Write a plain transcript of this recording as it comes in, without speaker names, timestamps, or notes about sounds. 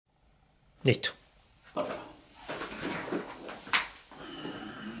Listo.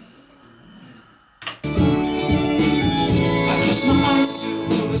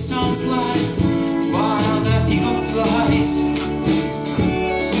 The sounds like while the eagle flies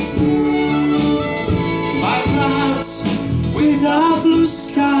by clouds without blue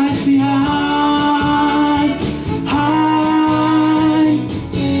skies behind. High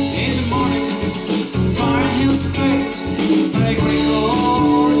in the morning, far hills draped by a great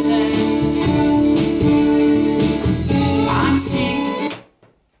curtain. I'm seeing.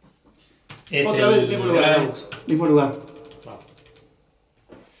 Otra vez, mismo lugar. Mismo lugar.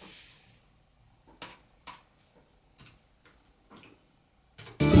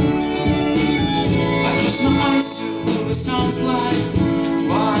 The sounds like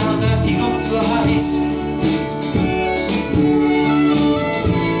while the eagle flies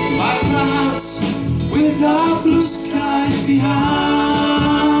by clouds without blue skies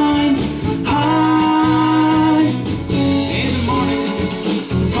behind. High in the morning,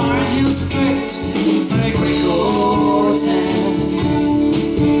 far hills draped by a great curtain.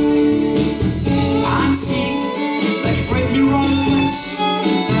 I'm seeing like a great mirror reflects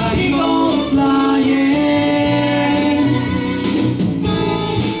the eagle flying.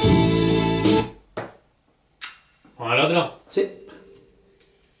 ¿Al otro? Sí.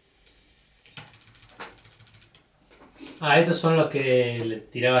 Ah, estos son los que le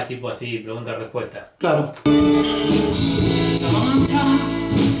tirabas tipo así, pregunta-respuesta. Claro. It's a long, tough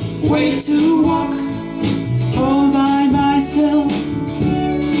way to walk all by myself.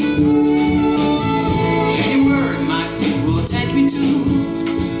 Anywhere my feet will take me to.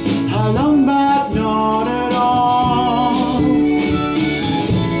 How long, but not at all.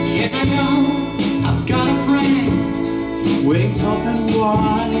 Yes, I know I've got a friend. Wings open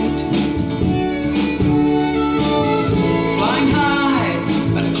wide, flying high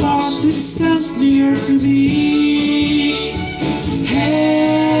at a close distance near to me.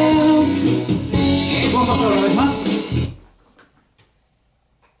 Help. ¿Vamos a pasar una vez más?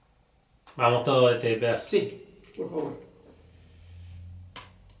 Vamos todo este pedazo. Sí, por favor.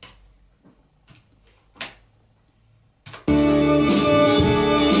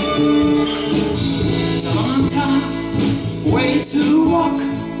 It's a long, tough way to walk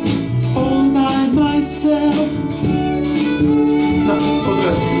all by myself. No,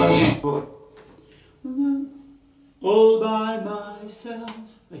 otra vez. Por favor. All by myself.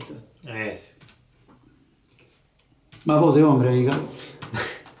 Ahí está. Es. Más voz de hombre ahí, Gabo.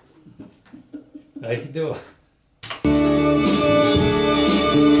 ¿Lo dijiste vos?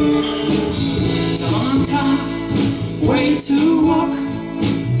 It's a long, tough way to walk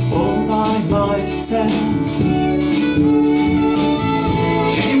all by myself.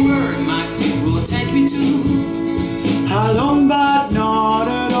 Anywhere my feet will take me to. How long, but not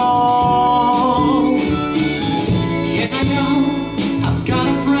at all. Yes, I know I've got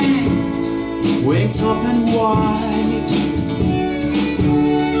a friend. Wings open wide,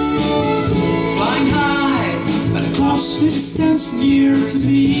 flying high at a close distance near to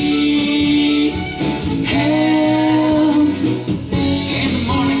me. Help. In the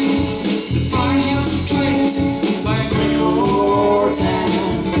morning, the far hills are draped by a great curtain.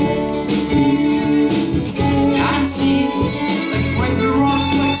 I see like a great mirror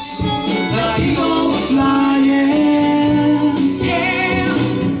reflects the eagle flying. Yeah.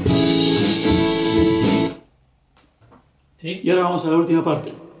 ¿Sí? Y ahora vamos a la última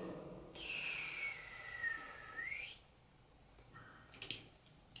parte.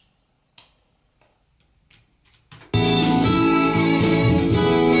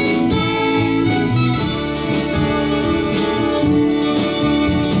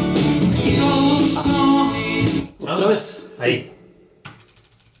 Otra vez. Ahí.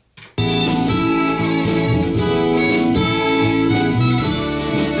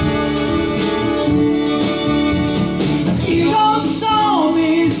 Eagle saw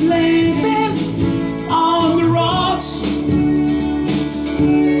me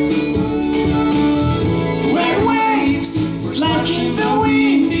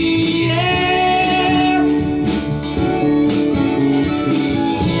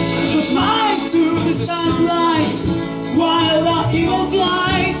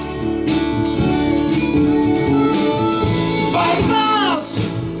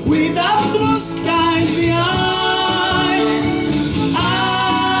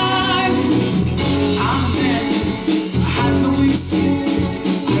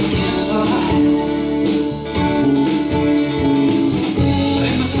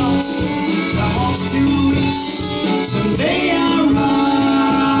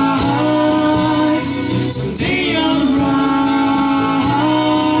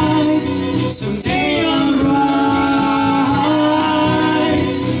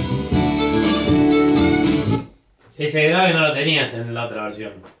ese grave no lo tenías en la otra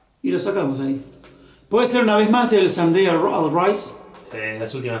versión. Y lo sacamos ahí. ¿Puede ser una vez más el Someday I'll Rise?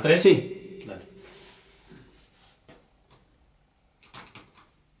 ¿Las últimas tres? Sí. Dale.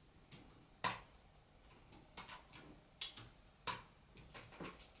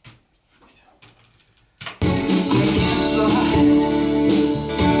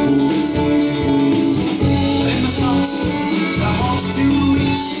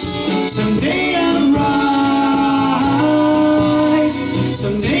 Someday I'll rise.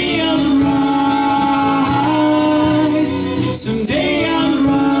 Someday I'll rise. Someday I'll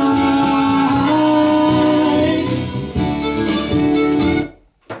rise.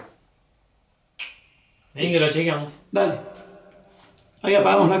 Ven que lo chequeamos. Dale. Ahí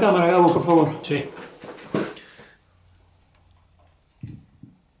apagamos la cámara, Gabo, por favor. Sí.